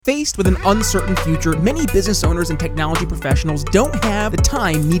Faced with an uncertain future, many business owners and technology professionals don't have the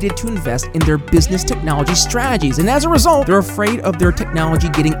time needed to invest in their business technology strategies, and as a result, they're afraid of their technology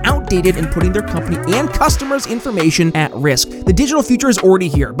getting outdated and putting their company and customers' information at risk. The digital future is already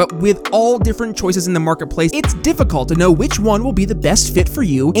here, but with all different choices in the marketplace, it's difficult to know which one will be the best fit for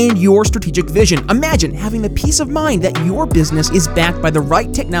you and your strategic vision. Imagine having the peace of mind that your business is backed by the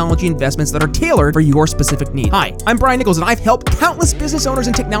right technology investments that are tailored for your specific needs. Hi, I'm Brian Nichols, and I've helped countless business owners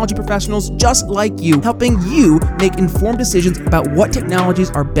and technology professionals just like you, helping you make informed decisions about what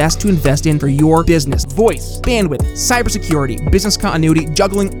technologies are best to invest in for your business. Voice, bandwidth, cybersecurity, business continuity,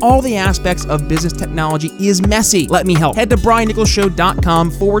 juggling all the aspects of business technology is messy. Let me help. Head to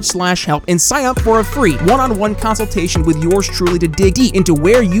briannicholsshow.com/help and sign up for a free one-on-one consultation with yours truly to dig deep into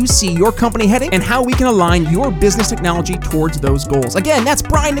where you see your company heading and how we can align your business technology towards those goals. Again, that's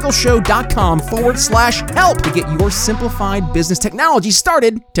briannicholsshow.com/help to get your simplified business technology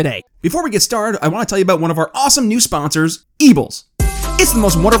started today. Before we get started, I want to tell you about one of our awesome new sponsors, Ebles. It's the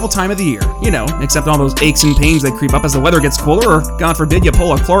most wonderful time of the year, except all those aches and pains that creep up as the weather gets cooler, or God forbid you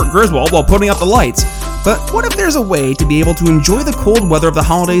pull a Clark Griswold while putting up the lights. But what if there's a way to be able to enjoy the cold weather of the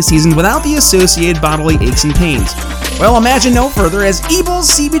holiday season without the associated bodily aches and pains? Well, imagine no further as Ebles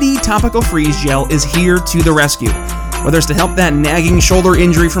CBD Topical Freeze Gel is here to the rescue. Whether it's to help that nagging shoulder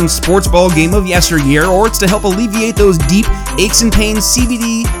injury from sports ball game of yesteryear, or it's to help alleviate those deep aches and pains,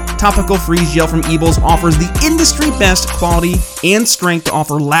 CBD Topical Freeze Gel from Ebles offers the industry best quality and strength to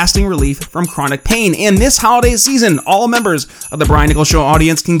offer lasting relief from chronic pain. And this holiday season, all members of the Brian Nichols Show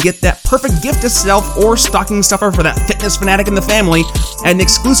audience can get that perfect gift to self or stocking stuffer for that fitness fanatic in the family at an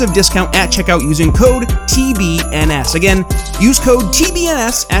exclusive discount at checkout using code TBNS. Again, use code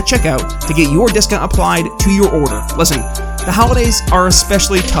TBNS at checkout to get your discount applied to your order. Listen, the holidays are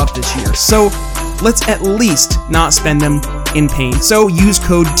especially tough this year, so let's at least not spend them in pain. So use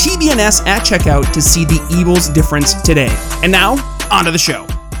code TBNS at checkout to see the Ebles difference today. And now, on to the show.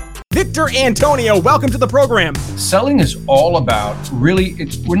 Victor Antonio, welcome to the program. Selling is all about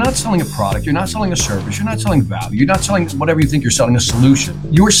we're not selling a product, you're not selling a service, you're not selling value, you're not selling whatever you think you're selling, a solution.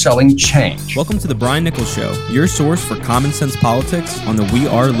 You're selling change. Welcome to the Brian Nichols Show, your source for common sense politics on the We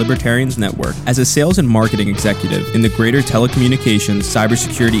Are Libertarians Network. As a sales and marketing executive in the greater telecommunications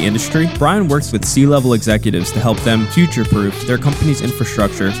cybersecurity industry, Brian works with C-level executives to help them future-proof their company's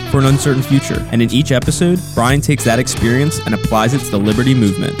infrastructure for an uncertain future. And in each episode, Brian takes that experience and applies it to the Liberty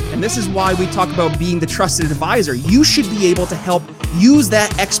movement. And this is why we talk about being the trusted advisor. You should be able to help use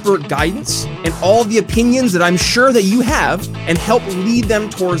that expert guidance and all the opinions that I'm sure that you have and help lead them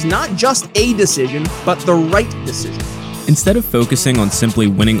towards not just a decision, but the right decision. Instead of focusing on simply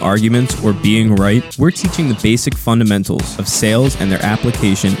winning arguments or being right, we're teaching the basic fundamentals of sales and their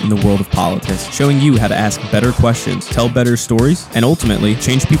application in the world of politics, showing you how to ask better questions, tell better stories, and ultimately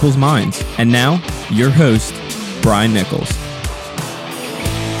change people's minds. And now, your host, Brian Nichols.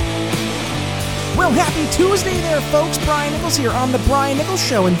 Well, happy Tuesday there, folks. Brian Nichols here on The Brian Nichols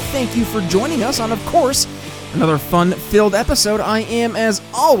Show, and thank you for joining us on, of course, another fun-filled episode. I am, as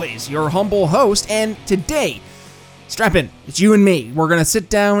always, your humble host, and today, strap in, it's you and me. We're going to sit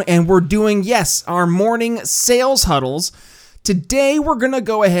down and we're doing, yes, our morning sales huddles. Today, we're going to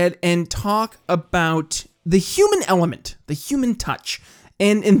go ahead and talk about the human element, the human touch.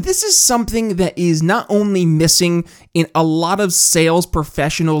 And this is something that is not only missing in a lot of sales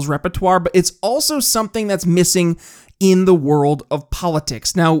professionals' repertoire, but it's also something that's missing in the world of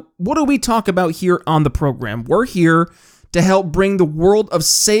politics. Now, what do we talk about here on the program? We're here to help bring the world of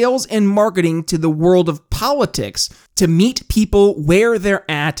sales and marketing to the world of politics, to meet people where they're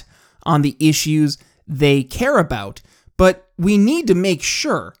at on the issues they care about. But we need to make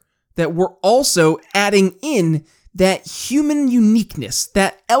sure that we're also adding in that human uniqueness,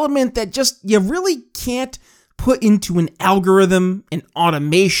 that element that just you really can't put into an algorithm, an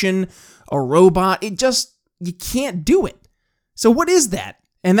automation, a robot. You can't do it. So what is that?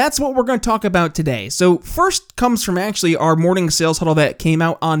 And that's what we're going to talk about today. So first comes from actually our morning sales huddle that came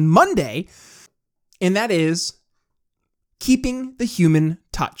out on Monday, and that is keeping the human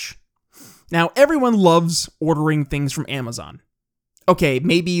touch. Now, everyone loves ordering things from Amazon. Okay,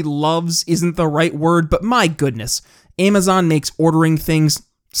 maybe loves isn't the right word, but my goodness, Amazon makes ordering things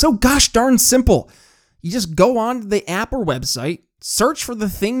so gosh darn simple. You just go on to the app or website, search for the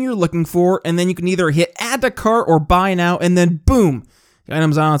thing you're looking for, and then you can either hit add to cart or buy now, and then boom, the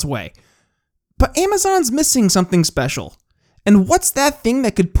item's on its way. But Amazon's missing something special. And what's that thing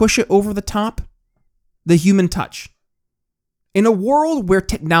that could push it over the top? The human touch. In a world where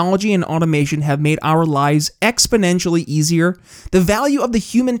technology and automation have made our lives exponentially easier, the value of the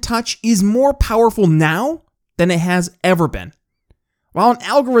human touch is more powerful now than it has ever been. While an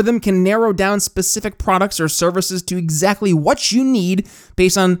algorithm can narrow down specific products or services to exactly what you need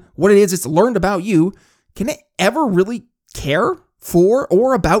based on what it is it's learned about you, can it ever really care for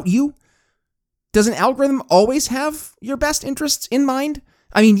or about you? Does an algorithm always have your best interests in mind?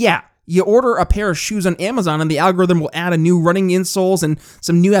 I mean, yeah, you order a pair of shoes on Amazon and the algorithm will add a new running insoles and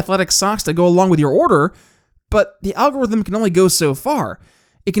some new athletic socks to go along with your order, but the algorithm can only go so far.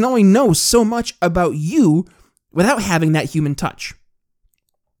 It can only know so much about you without having that human touch.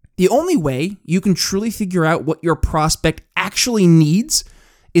 The only way you can truly figure out what your prospect actually needs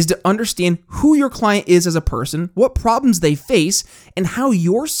is to understand who your client is as a person, what problems they face, and how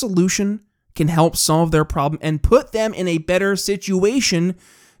your solution can help solve their problem and put them in a better situation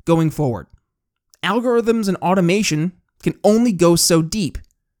going forward. Algorithms and automation can only go so deep.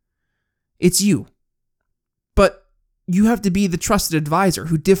 It's you. But you have to be the trusted advisor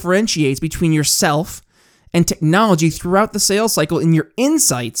who differentiates between yourself and technology throughout the sales cycle in your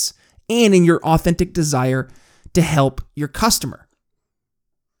insights and in your authentic desire to help your customer.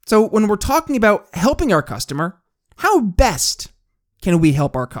 So when we're talking about helping our customer, how best can we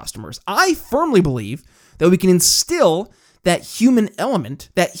help our customers? I firmly believe that we can instill that human element,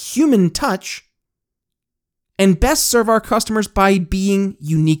 that human touch, and best serve our customers by being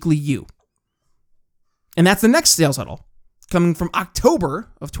uniquely you. And that's the next sales huddle. Coming from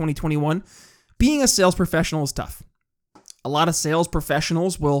October of 2021, being a sales professional is tough. A lot of sales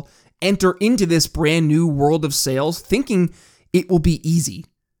professionals will enter into this brand new world of sales thinking it will be easy,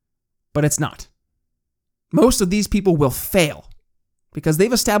 but it's not. Most of these people will fail because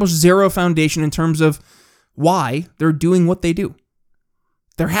they've established zero foundation in terms of why they're doing what they do.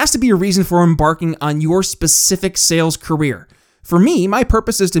 There has to be a reason for embarking on your specific sales career. For me, my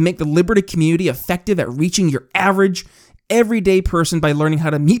purpose is to make the Liberty community effective at reaching your average, everyday person by learning how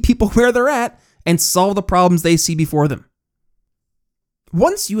to meet people where they're at and solve the problems they see before them.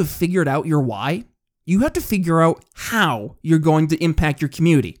 Once you have figured out your why, you have to figure out how you're going to impact your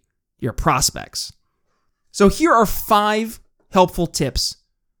community, your prospects. So here are 5 helpful tips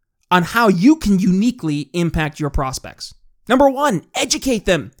on how you can uniquely impact your prospects. Number 1, educate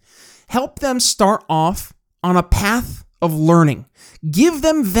them. Help them start off on a path of learning. Give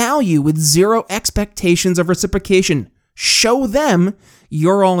them value with zero expectations of reciprocation. Show them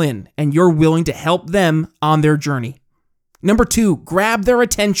you're all in and you're willing to help them on their journey. Number 2, grab their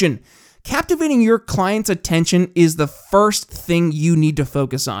attention. Captivating your client's attention is the first thing you need to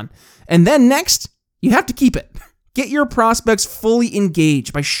focus on. And then next, you have to keep it. Get your prospects fully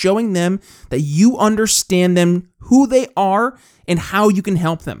engaged by showing them that you understand them, who they are, and how you can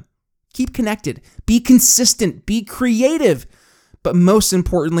help them. Keep connected, be consistent, be creative, but most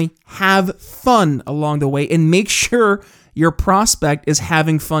importantly, have fun along the way and make sure your prospect is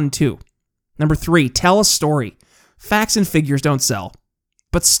having fun too. Number 3, tell a story. Facts and figures don't sell,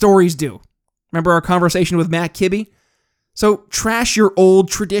 but stories do. Remember our conversation with Matt Kibbe? So trash your old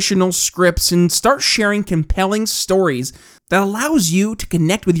traditional scripts and start sharing compelling stories that allows you to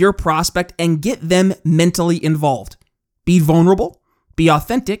connect with your prospect and get them mentally involved. Be vulnerable, be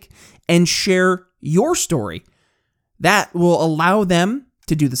authentic, and share your story. That will allow them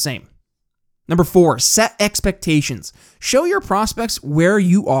to do the same. Number 4, set expectations. Show your prospects where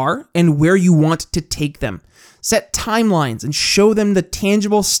you are and where you want to take them. Set timelines and show them the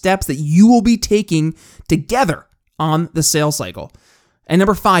tangible steps that you will be taking together on the sales cycle. And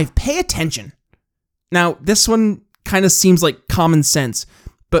number 5, pay attention. Now, this one kind of seems like common sense,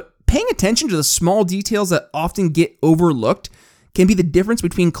 but paying attention to the small details that often get overlooked can be the difference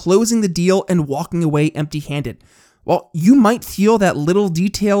between closing the deal and walking away empty-handed. While you might feel that little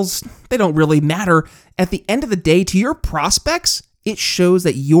details, they don't really matter, at the end of the day, to your prospects, it shows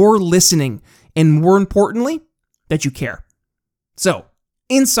that you're listening, and more importantly, that you care. So,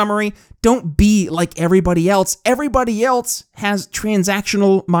 in summary, don't be like everybody else. Everybody else has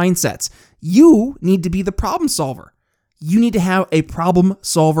transactional mindsets. You need to be the problem solver. You need to have a problem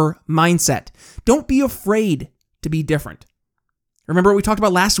solver mindset. Don't be afraid to be different. Remember what we talked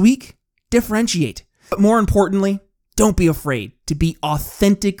about last week? Differentiate. But more importantly, don't be afraid to be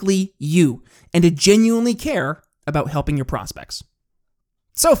authentically you and to genuinely care about helping your prospects.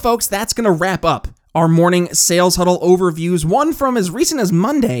 So folks, that's going to wrap up our morning sales huddle overviews, one from as recent as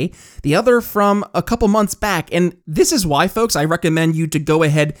Monday, the other from a couple months back. And this is why, folks, I recommend you to go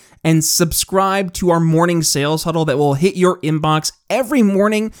ahead and subscribe to our morning sales huddle that will hit your inbox every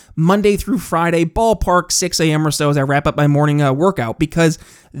morning, Monday through Friday, ballpark 6 a.m. or so as I wrap up my morning workout, because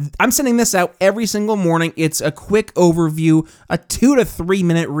I'm sending this out every single morning. It's a quick overview, a 2 to 3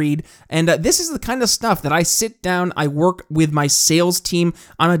 minute read, and this is the kind of stuff that I sit down, I work with my sales team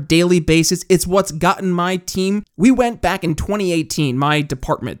on a daily basis. It's what's gotten my team. We went back in 2018, my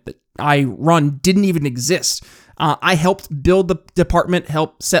department that I run didn't even exist. I helped build the department,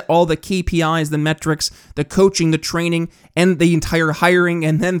 helped set all the KPIs, the metrics, the coaching, the training, and the entire hiring,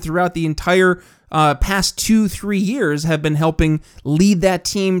 and then throughout the entire past 2-3 years have been helping lead that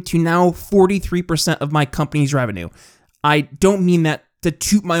team to now 43% of my company's revenue. I don't mean that to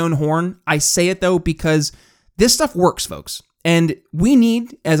toot my own horn. I say it though because this stuff works, folks. And we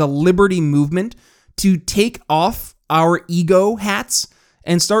need, as a liberty movement, to take off our ego hats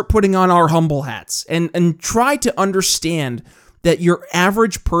and start putting on our humble hats and try to understand that your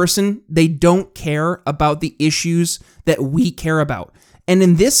average person, they don't care about the issues that we care about. And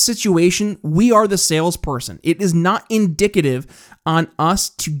in this situation, we are the salesperson. It is not indicative on us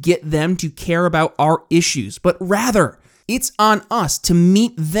to get them to care about our issues, but rather it's on us to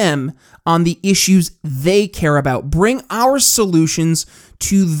meet them on the issues they care about. Bring our solutions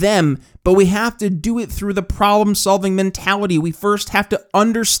to them, but we have to do it through the problem-solving mentality. We first have to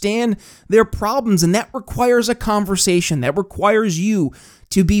understand their problems, and that requires a conversation. That requires you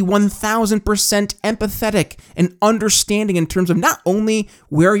to be 1,000% empathetic and understanding in terms of not only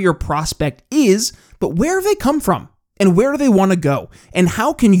where your prospect is, but where they come from and where do they want to go, and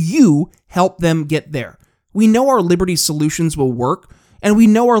how can you help them get there. We know our Liberty solutions will work, and we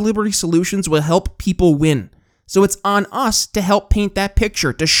know our Liberty solutions will help people win. So it's on us to help paint that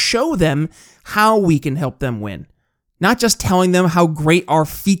picture, to show them how we can help them win. Not just telling them how great our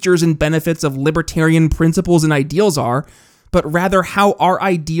features and benefits of libertarian principles and ideals are, but rather how our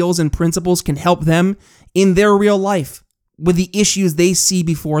ideals and principles can help them in their real life with the issues they see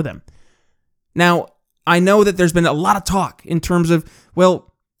before them. Now, I know that there's been a lot of talk in terms of,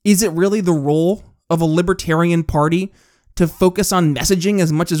 well, is it really the role of a libertarian party to focus on messaging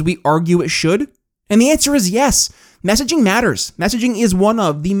as much as we argue it should? And the answer is yes. Messaging matters. Messaging is one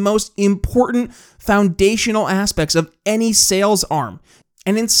of the most important foundational aspects of any sales arm.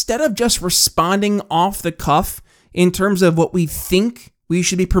 And instead of just responding off the cuff in terms of what we think we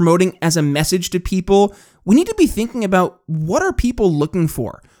should be promoting as a message to people, we need to be thinking about what are people looking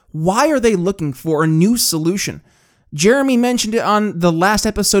for? Why are they looking for a new solution? Jeremy mentioned it on the last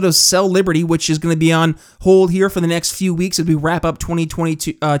episode of Sell Liberty, which is going to be on hold here for the next few weeks as we wrap up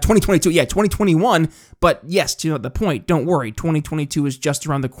 2021. But yes, to the point, don't worry, 2022 is just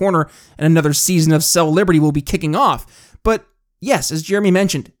around the corner and another season of Sell Liberty will be kicking off. But yes, as Jeremy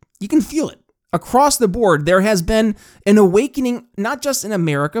mentioned, you can feel it. Across the board, there has been an awakening, not just in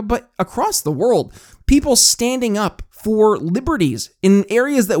America, but across the world. People standing up for liberties in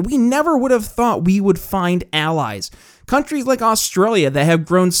areas that we never would have thought we would find allies. Countries like Australia that have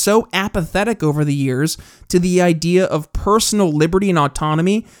grown so apathetic over the years to the idea of personal liberty and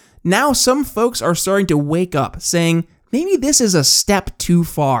autonomy, now some folks are starting to wake up, saying, maybe this is a step too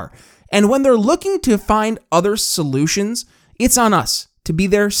far. And when they're looking to find other solutions, it's on us to be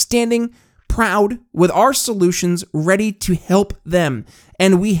there standing proud with our solutions ready to help them.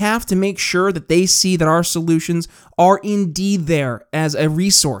 And we have to make sure that they see that our solutions are indeed there as a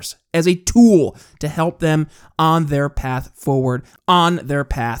resource, as a tool to help them on their path forward, on their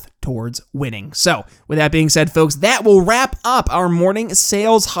path towards winning. So, with that being said, folks, that will wrap up our morning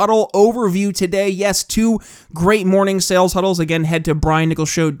sales huddle overview today. Yes, 2 great morning sales huddles. Again, head to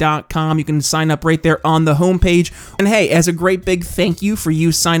briannicholsshow.com. You can sign up right there on the homepage. And hey, as a great big thank you for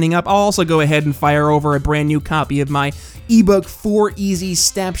you signing up, I'll also go ahead and fire over a brand new copy of my ebook, 4 Easy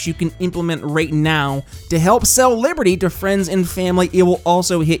Steps You Can Implement Right Now to help sell liberty to friends and family. It will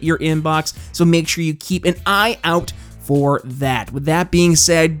also hit your inbox, so make sure you keep an eye out for that. With that being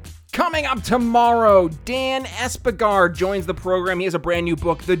said, coming up tomorrow, Dan Espegard joins the program. He has a brand new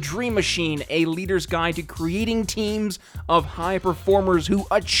book, The Dream Machine, A Leader's Guide to Creating Teams of High Performers Who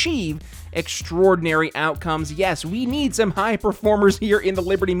Achieve Extraordinary Outcomes. Yes, we need some high performers here in the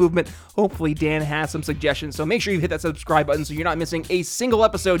Liberty Movement. Hopefully Dan has some suggestions, so make sure you hit that subscribe button so you're not missing a single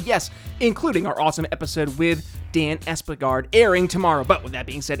episode, yes, including our awesome episode with Dan Espegard airing tomorrow. But with that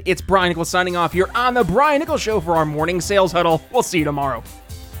being said, it's Brian Nichols signing off here on The Brian Nichols Show for our morning sales huddle. We'll see you tomorrow.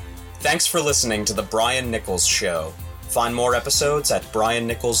 Thanks for listening to The Brian Nichols Show. Find more episodes at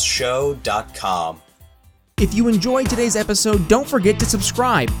briannicholsshow.com. If you enjoyed today's episode, don't forget to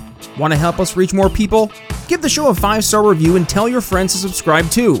subscribe. Want to help us reach more people? Give the show a 5-star review and tell your friends to subscribe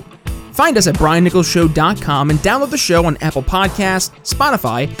too. Find us at briannicholsshow.com and download the show on Apple Podcasts,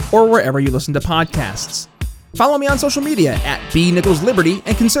 Spotify, or wherever you listen to podcasts. Follow me on social media at bnicholsliberty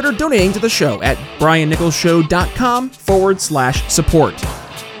and consider donating to the show at briannicholsshow.com/support.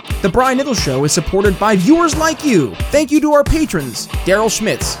 The Brian Nichols Show is supported by viewers like you. Thank you to our patrons, Daryl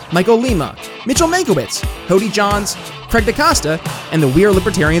Schmitz, Michael Lima, Mitchell Mankiewicz, Cody Johns, Craig DaCosta, and the We Are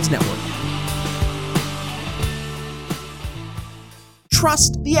Libertarians Network.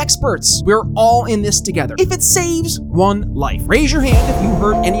 Trust the experts. We're all in this together. If it saves one life, raise your hand if you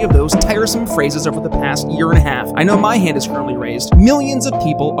heard any of those tiresome phrases over the past year and a half. I know my hand is currently raised. Millions of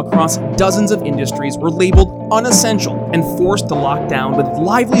people across dozens of industries were labeled unessential and forced to lock down with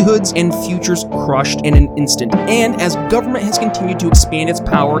livelihoods and futures crushed in an instant. And as government has continued to expand its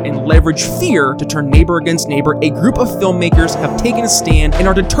power and leverage fear to turn neighbor against neighbor, a group of filmmakers have taken a stand and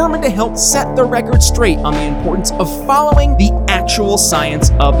are determined to help set the record straight on the importance of following the actual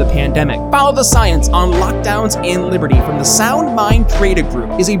science of the pandemic. Follow the Science on Lockdowns and Liberty from the Sound Mind Creative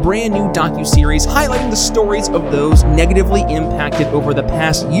Group is a brand new docuseries highlighting the stories of those negatively impacted over the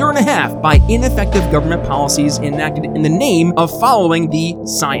past year and a half by ineffective government policies enacted in the name of following the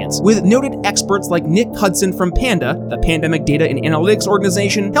science. With noted experts like Nick Hudson from PANDA, the Pandemic Data and Analytics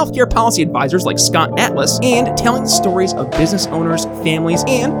Organization, healthcare policy advisors like Scott Atlas, and telling the stories of business owners, families,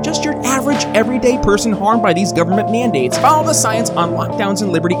 and just your average everyday person harmed by these government mandates. Follow the Science on Lockdowns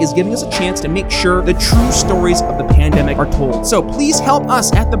and Liberty is giving us a chance to make sure the true stories of the pandemic are told. So please help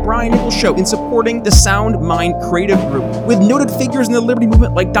us at The Brian Nichols Show in supporting the Sound Mind Creative Group. With noted figures in the Liberty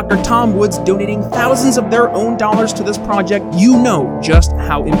movement like Dr. Tom Woods donating thousands of their own dollars to this project, you know just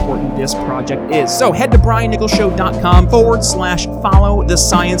how important this project is. So head to briannicholsshow.com/follow the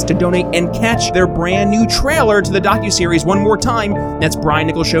science to donate and catch their brand new trailer to the docuseries one more time. That's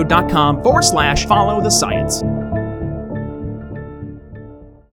briannicholsshow.com/follow the science.